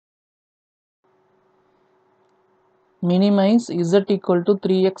minimize z equal to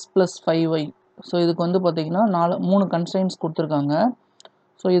 3x plus 5y. So இதுக்கு வந்து பார்த்தீங்கன்னா 3 கன்ஸ்ட்ரெயின்ஸ் கொடுத்துருக்காங்க.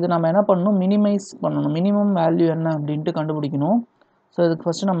 ஸோ இது நம்ம என்ன பண்ணணும், மினிமைஸ் பண்ணணும். மினிமம் வேல்யூ என்ன அப்படின்ட்டு கண்டுபிடிக்கணும். ஸோ இதுக்கு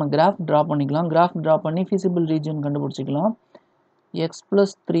ஃபஸ்ட்டு நம்ம கிராஃப் ட்ரா பண்ணிக்கலாம். கிராஃப் ட்ரா பண்ணி feasible region கண்டுபிடிச்சிக்கலாம். x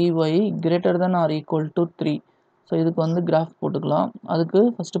plus 3y greater than or equal to 3. So இதுக்கு வந்து கிராஃப் போட்டுக்கலாம். அதுக்கு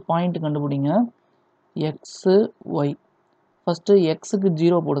ஃபஸ்ட்டு பாயிண்ட் கண்டுபிடிங்க. x y ஃபஸ்ட்டு எக்ஸுக்கு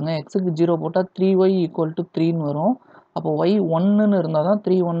 0 போடுங்க. எக்ஸுக்கு 0 போட்டால் 3y ஈக்குவல் டு 3ன்னு வரும். அப்போ y 1ன்னு இருந்தால் தான்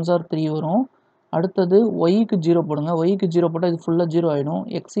 3 1s are 3 வரும். அடுத்தது ஒய்க்கு 0 போடுங்க. ஒய்க்கு 0 போட்டால் இது ஃபுல்லாக 0 ஆகிடும்.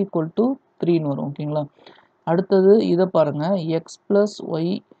 எக்ஸ் ஈக்குவல் டு 3ன்னு வரும். ஓகேங்களா. அடுத்தது இதை பாருங்கள், X plus Y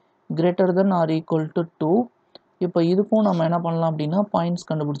greater than R equal to 2. இப்போ இதுக்கும் நம்ம என்ன பண்ணலாம் அப்படின்னா பாயிண்ட்ஸ்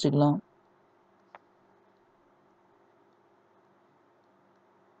கண்டுபிடிச்சிக்கலாம்.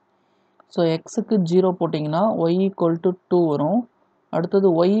 ஸோ எக்ஸுக்கு 0 போட்டிங்கன்னா ஒய் ஈக்குவல் டு 2 வரும். அடுத்தது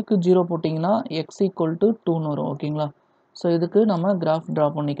ஒய்க்கு 0 போட்டிங்கன்னா எக்ஸ் ஈக்குவல் டு 2ன்னு வரும். ஓகேங்களா. ஸோ இதுக்கு நம்ம கிராஃப் ட்ரா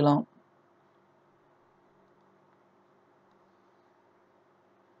பண்ணிக்கலாம்.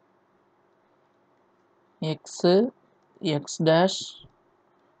 X X dash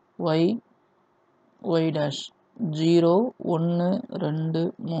Y Y dash 0 1 2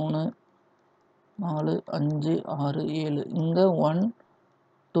 3 4 5 6 7. இங்கே 1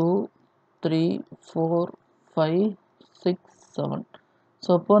 2 3 4 5 6 7.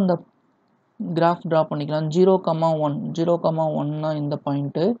 ஸோ இப்போ இந்த கிராஃப் ட்ரா பண்ணிக்கலாம். 0,1 0,1னா இந்த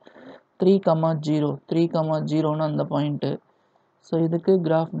பாயிண்ட்டு, 3,0 3,0னா அந்த பாயிண்ட்டு. ஸோ இதுக்கு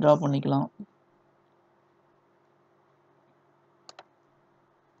கிராஃப் ட்ரா பண்ணிக்கலாம்.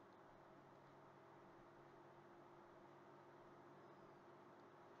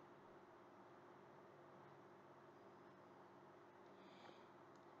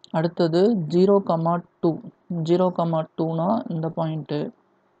 அடுத்தது 0,2 0,2னா இந்த பாயிண்ட்டு,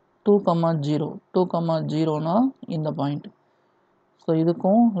 2,0 2,0னா இந்த பாயிண்ட். ஸோ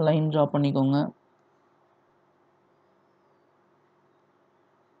இதுக்கும் லைன் ட்ரா பண்ணிக்கோங்க.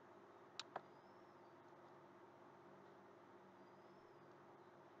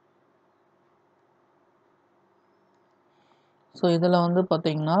 ஸோ இதில் வந்து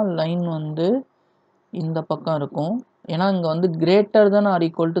பார்த்தீங்கன்னா லைன் வந்து இந்த பக்கம் இருக்கும். ஏன்னா இங்கே வந்து greater than R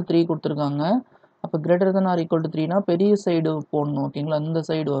equal to 3 கொடுத்துருக்காங்க. அப்போ greater than R equal to 3னா பெரிய சைடு போடணும். ஓகேங்களா. இந்த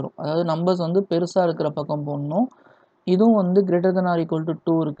சைடு வரும். அதாவது நம்பர்ஸ் வந்து பெருசாக இருக்கிற பக்கம் போடணும். இதுவும் வந்து greater than R equal to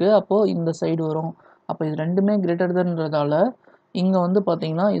 2 இருக்குது. அப்போது இந்த சைடு வரும். அப்போ இது ரெண்டுமே கிரேட்டர் தென்றதால இங்கே வந்து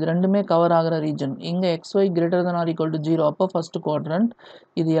பார்த்தீங்கன்னா இது ரெண்டுமே கவர் ஆகிற ரீஜன். இங்கே XY greater than R equal to 0, அப்போ ஃபஸ்ட் குவாட்ரண்ட்.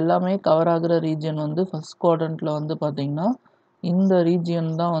 இது எல்லாமே கவர் ஆகிற ரீஜன் வந்து ஃபஸ்ட் குவாட்ரண்ட்டில் வந்து பார்த்தீங்கன்னா இந்த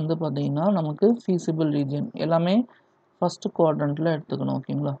ரீஜியன் தான் வந்து பார்த்தீங்கன்னா நமக்கு feasible ரீஜியன். எல்லாமே ஃபஸ்ட் குவாட்ரண்ட்டில் எடுத்துக்கணும்.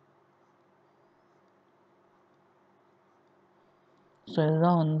 ஓகேங்களா. ஸோ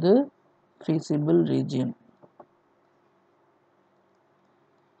இதுதான் வந்து feasible ரீஜியன்.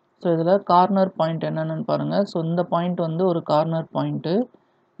 ஸோ இதில் கார்னர் பாயிண்ட் என்னென்னு பாருங்கள். ஸோ இந்த பாயிண்ட் வந்து ஒரு கார்னர் பாயிண்ட்டு.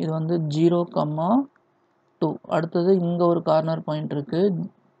 இது வந்து 0,2. அடுத்தது இங்கே ஒரு கார்னர் பாயிண்ட் இருக்குது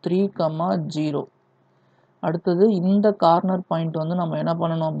 3,0. அடுத்தது இந்த கார்னர் பாயிண்ட் வந்து நம்ம என்ன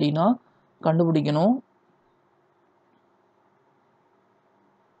பண்ணணும் அப்படின்னா கண்டுபிடிக்கணும்.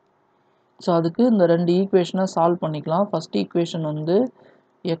 ஸோ அதுக்கு இந்த ரெண்டு ஈக்குவேஷனை சால்வ் பண்ணிக்கலாம். ஃபஸ்ட் ஈக்குவேஷன் வந்து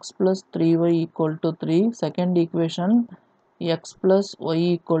X plus 3y equal to 3. Second equation X plus Y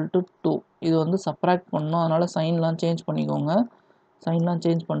equal to 2. இது வந்து சப்ராக்ட் பண்ணணும். அதனால் சைன்லாம் சேஞ்ச் பண்ணிக்கோங்க. சைன்லாம்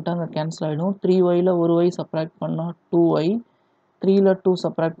சேஞ்ச் பண்ணிட்டு அங்கே கேன்சல் ஆகிடும். 3yயில் ஒரு ஒய் சப்ராக்ட் பண்ணால் 2y, 3ல் 2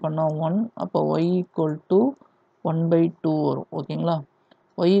 சப்ராக்ட் பண்ணால் 1. அப்போ ஒய் ஈக்குவல் டு 1/2 வரும். ஓகேங்களா.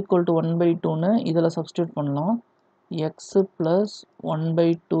 ஒய் ஈக்குவல் டு 1/2ன்னு இதில் சப்ஸ்டியூட் பண்ணலாம். X plus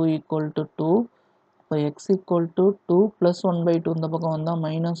 1/2 equal to 2. இப்போ எக்ஸ் ஈக்குவல் டு 2 ப்ளஸ் 1/2 இந்த பக்கம் வந்தால்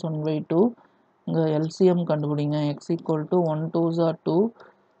மைனஸ் 1/2. இங்கே எல்சிஎம் கண்டுபிடிங்க. X equal to 1 2s are 2,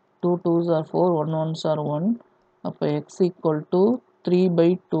 2 2s are 4, 1 1s are 1. அப்போ எக்ஸ் ஈக்குவல் டு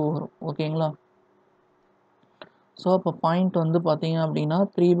 3/2 வரும். ஓகேங்களா. ஸோ அப்போ பாயிண்ட் வந்து பார்த்தீங்க அப்படின்னா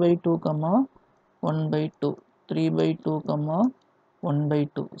 3/2, 1/2, 3/2,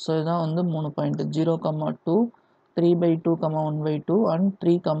 1/2. ஸோ இதுதான் வந்து 3 பாயிண்ட், 0,2, 3/2, 1/2 அண்ட்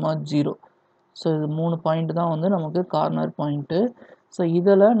 3,0. ஸோ இது 3 பாயிண்ட் தான் வந்து நமக்கு கார்னர் பாயிண்ட்டு. ஸோ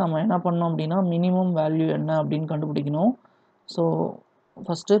இதில் நம்ம என்ன பண்ணோம் அப்படின்னா மினிமம் வேல்யூ என்ன அப்படின்னு கண்டுபிடிக்கணும். ஸோ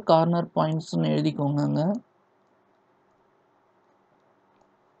ஃபஸ்ட்டு கார்னர் பாயிண்ட்ஸ்னு எழுதிக்கோங்க. அங்கே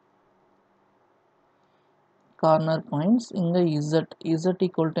கார்னர் பாயிண்ட்ஸ். இங்கே இசட்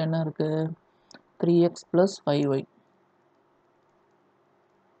ஈக்குவல் டு என்ன இருக்குது, 3x plus 5y,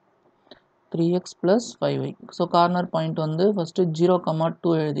 3x plus 5y. So corner point வந்து ஃபஸ்ட்டு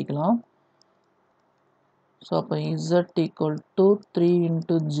 0,2 எழுதிக்கலாம். ஸோ அப்போ z equal to 3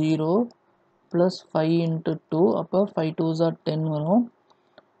 × 0 plus 5 into 2 அப்போ 5 2s are 10 வரும்.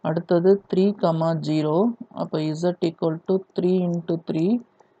 அடுத்தது 3, 0 அப்போ z equal to 3 into 3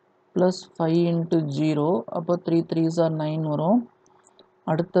 plus 5 into 0 அப்போ 3 3s are 9 வரும்.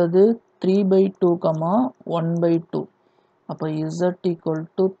 அடுத்தது 3 by 2, 1 by 2 அப்போ z equal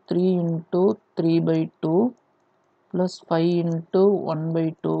to 3 into 3 by 2 plus 5 into 1 by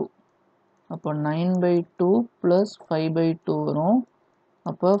 2 அப்போ 9 by 2 plus 5 by 2 வரும்.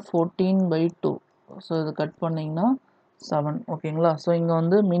 அப்போ 14 by 2. ஸோ இது கட் பண்ணிங்கன்னா 7 ஓகேங்களா. ஸோ இங்கே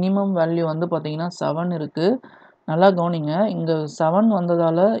வந்து மினிமம் வேல்யூ வந்து பார்த்தீங்கன்னா 7 இருக்குது. நல்லா கவனிங்க, இங்கே 7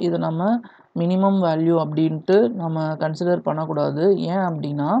 வந்ததால் இது நம்ம மினிமம் வேல்யூ அப்படின்ட்டு நம்ம கன்சிடர் பண்ணக்கூடாது. ஏன்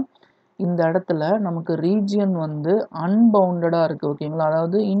அப்படின்னா இந்த இடத்துல நமக்கு ரீஜியன் வந்து அன்பவுண்டடாக இருக்குது ஓகேங்களா.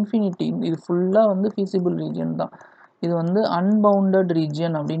 அதாவது இன்ஃபினிட்டி, இது ஃபுல்லாக வந்து ஃபீசிபிள் ரீஜியன் தான். இது வந்து அன்பவுண்டட்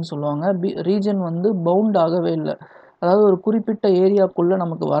ரீஜியன் அப்படின்னு சொல்லுவாங்க. ரீஜியன் வந்து பவுண்ட் ஆகவே இல்லை, அதாவது ஒரு குறிப்பிட்ட ஏரியாக்குள்ளே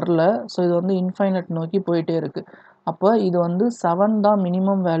நமக்கு வரல. ஸோ இது வந்து இன்ஃபைனட் நோக்கி போயிட்டே இருக்குது. அப்போ இது வந்து 7 தான்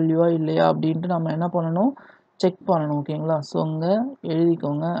மினிமம் வேல்யூவா இல்லையா அப்படின்ட்டு நம்ம என்ன பண்ணணும், செக் பண்ணணும் ஓகேங்களா. ஸோ இங்கே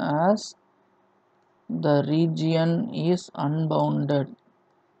எழுதிக்கோங்க, as the region is unbounded.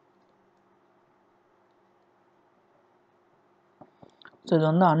 So இது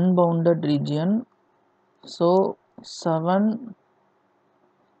வந்து unbounded region. So 7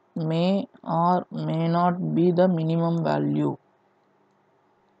 may or may not be the minimum value.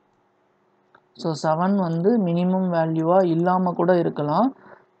 So 7 வந்து மினிமம் வேல்யூவாக இல்லாமல் கூட இருக்கலாம்.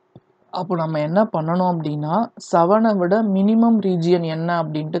 அப்போ நம்ம என்ன பண்ணணும் அப்படின்னா 7ஐ விட மினிமம் ரீஜியன் என்ன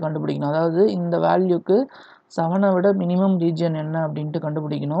அப்படின்ட்டு கண்டுபிடிக்கணும். அதாவது இந்த வேல்யூக்கு 7ஐ விட மினிமம் ரீஜியன் என்ன அப்படின்ட்டு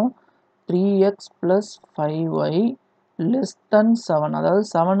கண்டுபிடிக்கணும். 3x plus 5y less than 7, அதாவது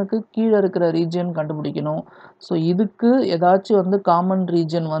 7க்கு கீழே இருக்கிற ரீஜியன் கண்டுபிடிக்கணும். ஸோ இதுக்கு ஏதாச்சும் வந்து காமன்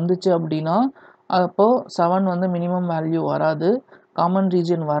ரீஜியன் வந்துச்சு அப்படின்னா அப்போது 7 வந்து மினிமம் வேல்யூ வராது. காமன்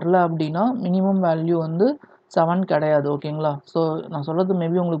ரீஜியன் வரல அப்படின்னா மினிமம் வேல்யூ வந்து 7 கிடையாது ஓகேங்களா. ஸோ நான் சொல்கிறது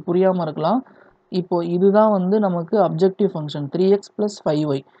மேபி உங்களுக்கு புரியாமல் இருக்கலாம். இப்போது இதுதான் வந்து நமக்கு objective function 3x plus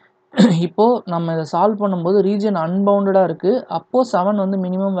 5y. இப்போது நம்ம இதை சால்வ் பண்ணும்போது ரீஜியன் அன்பவுண்டடாக இருக்குது. அப்போது 7 வந்து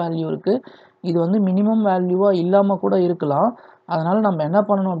மினிமம் வேல்யூ இருக்குது. இது வந்து மினிமம் வேல்யூவாக இல்லாமல் கூட இருக்கலாம். அதனால் நம்ம என்ன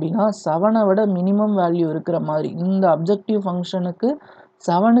பண்ணணும் அப்படின்னா 7ஐ விட மினிமம் வேல்யூ இருக்கிற மாதிரி இந்த அப்ஜெக்டிவ் ஃபங்க்ஷனுக்கு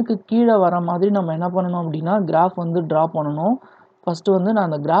 7க்கு கீழே வர மாதிரி நம்ம என்ன பண்ணணும் அப்படின்னா கிராஃப் வந்து ட்ரா பண்ணணும். ஃபஸ்ட்டு வந்து நான்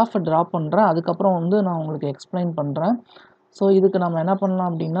அந்த கிராஃபை ட்ரா பண்ணுறேன், அதுக்கப்புறம் வந்து நான் உங்களுக்கு எக்ஸ்பிளைன் பண்ணுறேன். ஸோ இதுக்கு நம்ம என்ன பண்ணலாம்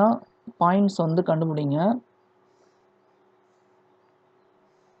அப்படின்னா பாயிண்ட்ஸ் வந்து கண்டுபிடிங்க.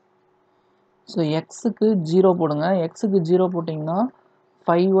 ஸோ எக்ஸுக்கு 0 போடுங்க. எக்ஸுக்கு 0 போட்டிங்கன்னா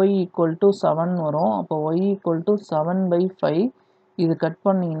 5y equal to 7 வரும். அப்போ y equal to 7/5. இது கட்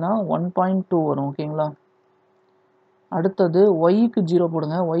பண்ணிங்கன்னா 1.2 வரும் ஓகேங்களா. அடுத்தது ஒய்க்கு 0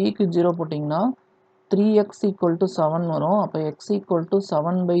 போடுங்க. ஒய்க்கு 0 போட்டிங்கன்னா 3x equal to 7 வரும். அப்போ x equal to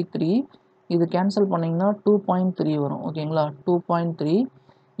 7/3. இது கேன்சல் பண்ணிங்கன்னா 2.3 வரும் ஓகேங்களா. 2.3.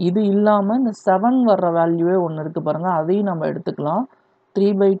 இது இல்லாமல் இந்த 7 வர்ற வேல்யூவே ஒன்று இருக்குது பாருங்கள், அதையும் நம்ம எடுத்துக்கலாம்.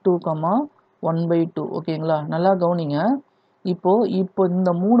 3/2, 1/2 ஓகேங்களா. நல்லா கவனிங்க. இப்போ இந்த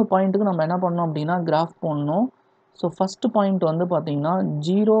 3 பாயிண்ட்டுக்கு நம்ம என்ன பண்ணோம் அப்படின்னா கிராஃப் போடணும். ஸோ ஃபஸ்ட்டு பாயிண்ட் வந்து பார்த்தீங்கன்னா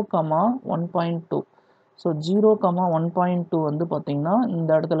 0, 1.2. ஸோ 0, 1.2 வந்து பார்த்தீங்கன்னா இந்த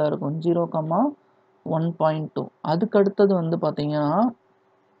இடத்துல இருக்கும் 0, 1.2. அதுக்கு அடுத்தது வந்து பார்த்தீங்கன்னா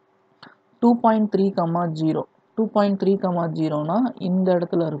 2.3, 0. 2.3, 0னா இந்த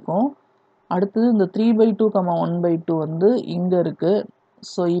இடத்துல இருக்கும். அடுத்தது இந்த 3/2, 1/2 வந்து இங்கே இருக்குது.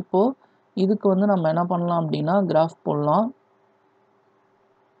 ஸோ இப்போது இதுக்கு வந்து நம்ம என்ன பண்ணலாம் அப்படின்னா கிராஃப் போடலாம்.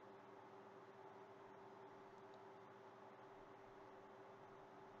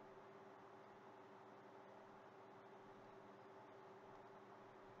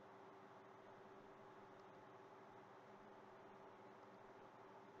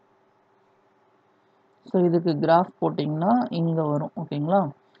 ஸோ இதுக்கு கிராஃப் போட்டிங்கன்னா இங்கே வரும் ஓகேங்களா.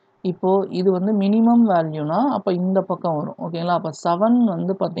 இப்போது இது வந்து மினிமம் வேல்யூனா அப்போ இந்த பக்கம் வரும் ஓகேங்களா. அப்போ 7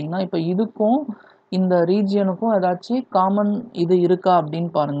 வந்து பார்த்திங்கன்னா இப்போ இதுக்கும் இந்த ரீஜியனுக்கும் ஏதாச்சும் காமன் இது இருக்கா அப்படின்னு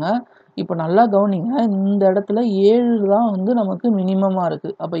பாருங்கள். இப்போ நல்லா கவனிங்க, இந்த இடத்துல 7 தான் வந்து நமக்கு மினிமமாக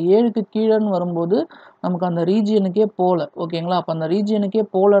இருக்குது. அப்போ 7க்கு கீழேன்னு வரும்போது நமக்கு அந்த ரீஜியனுக்கே போகல ஓகேங்களா. அப்போ அந்த ரீஜியனுக்கே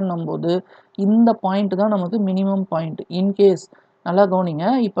போகலன்னும் போது இந்த பாயிண்ட் தான் நமக்கு மினிமம் பாயிண்ட். இன்கேஸ் நல்லா கவனிங்க,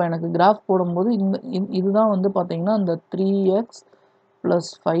 இப்போ எனக்கு கிராஃப் போடும்போது இதுதான் வந்து பார்த்திங்கன்னா இந்த 3x plus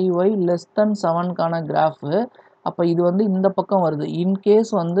 5y less than 7க்கான graph. அப்போ இது வந்து இந்த பக்கம் வருது.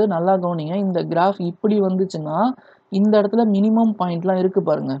 இன்கேஸ் வந்து நல்லா கவனிங்க, இந்த கிராஃப் இப்படி வந்துச்சுன்னா இந்த இடத்துல மினிமம் பாயிண்ட்லாம் இருக்குது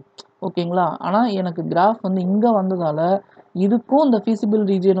பாருங்கள் ஓகேங்களா. ஆனால் எனக்கு கிராஃப் வந்து இங்கே வந்ததால் இதுக்கும் இந்த ஃபீசிபிள்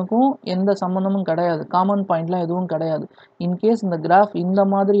ரீஜியனுக்கும் எந்த சம்மந்தமும் கிடையாது, காமன் பாயிண்ட்லாம் எதுவும் கிடையாது. இன்கேஸ் இந்த கிராஃப் இந்த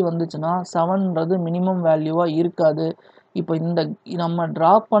மாதிரி வந்துச்சுன்னா 7ன்றது மினிமம் வேல்யூவாக இருக்காது. இப்போ இந்த நம்ம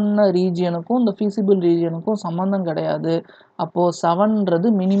ட்ரா பண்ண ரீஜியனுக்கும் இந்த feasible ரீஜியனுக்கும் சம்மந்தம் கிடையாது. அப்போ 7ன்றது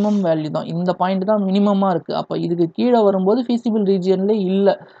மினிமம் வேல்யூ தான். இந்த பாயிண்ட் தான் மினிமமா இருக்கு. அப்போ இதுக்கு கீழ வரும்போது feasible ரீஜியன்ல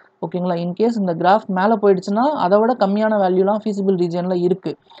இல்ல. ஓகேங்களா? இன் கேஸ் இந்த கிராஃப் மேல போயிடுச்சுன்னா அதை விட கம்மியான வேல்யூலாம் feasible ரீஜியன்ல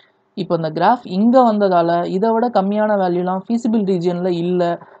இருக்கு. இப்போ இந்த கிராஃப் இங்க வந்ததால இதை விட கம்மியான வேல்யூலாம் feasible ரீஜியன்ல இல்ல.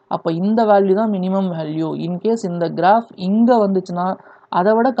 அப்போ இந்த வேல்யூ தான் மினிமம் வேல்யூ. இன் கேஸ் இந்த கிராஃப் இங்க வந்துச்சுன்னா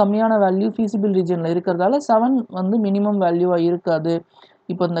அதை விட கம்மியான வேல்யூ feasible ரீஜியன்ல இருக்கிறதால 7 வந்து மினிமம் வேல்யூவா இருக்காது.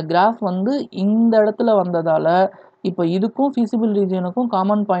 இப்போ இந்த கிராஃப் வந்து இந்த இடத்துல வந்ததால இப்போ இதுக்கும் feasible ரீஜியனுக்கும்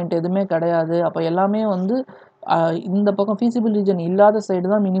காமன் பாயிண்ட் எதுவுமே கிடையாது. அப்போ எல்லாமே வந்து இந்த பக்கம் feasible ரீஜியன் இல்லாத சைடு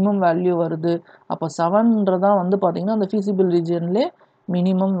தான் மினிமம் வேல்யூ வருது. அப்போ 7ன்றதான் வந்து பார்த்தீங்கன்னா அந்த feasible ரீஜியன்லே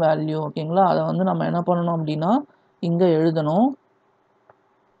மினிமம் வேல்யூ. ஓகேங்களா? அதை வந்து நம்ம என்ன பண்ணணும் அப்படின்னா இங்க எழுதணும்.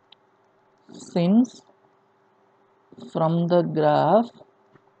 Since from the graph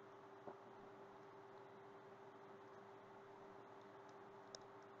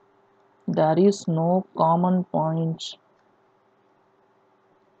there is no common point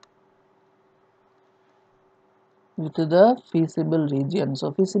with the feasible region.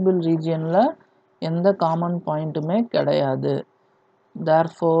 So feasible regionல எந்த common pointமே கிடையாது.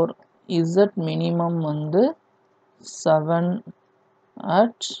 Therefore z minimum வந்து 7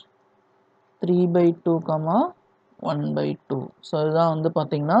 at 3/2, 1/2. ஸோ இதுதான் வந்து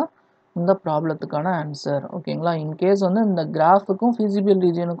பார்த்தீங்கன்னா இந்த ப்ராப்ளத்துக்கான ஆன்சர். ஓகேங்களா? இன்கேஸ் வந்து இந்த கிராஃபுக்கும் feasible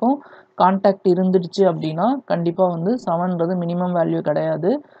ரீஜியனுக்கும் கான்டாக்ட் இருந்துடுச்சு அப்படின்னா கண்டிப்பாக வந்து 7ன்றது மினிமம் வேல்யூ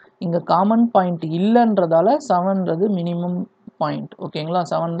கிடையாது. இங்கே காமன் பாயிண்ட் இல்லைன்றதால 7ன்றது மினிமம் பாயிண்ட். ஓகேங்களா?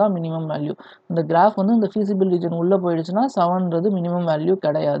 7 தான் மினிமம் வேல்யூ. இந்த கிராஃப் வந்து இந்த feasible ரீஜன் உள்ளே போயிடுச்சுன்னா 7ன்றது மினிமம் வேல்யூ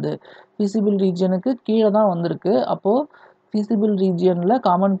கிடையாது. feasible ரீஜனுக்கு கீழே தான் வந்திருக்கு. அப்போது feasible ரீஜியனில்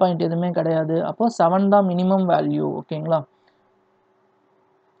காமன் பாயிண்ட் எதுவுமே கிடையாது. அப்போ 7 தான் மினிமம் வேல்யூ. ஓகேங்களா?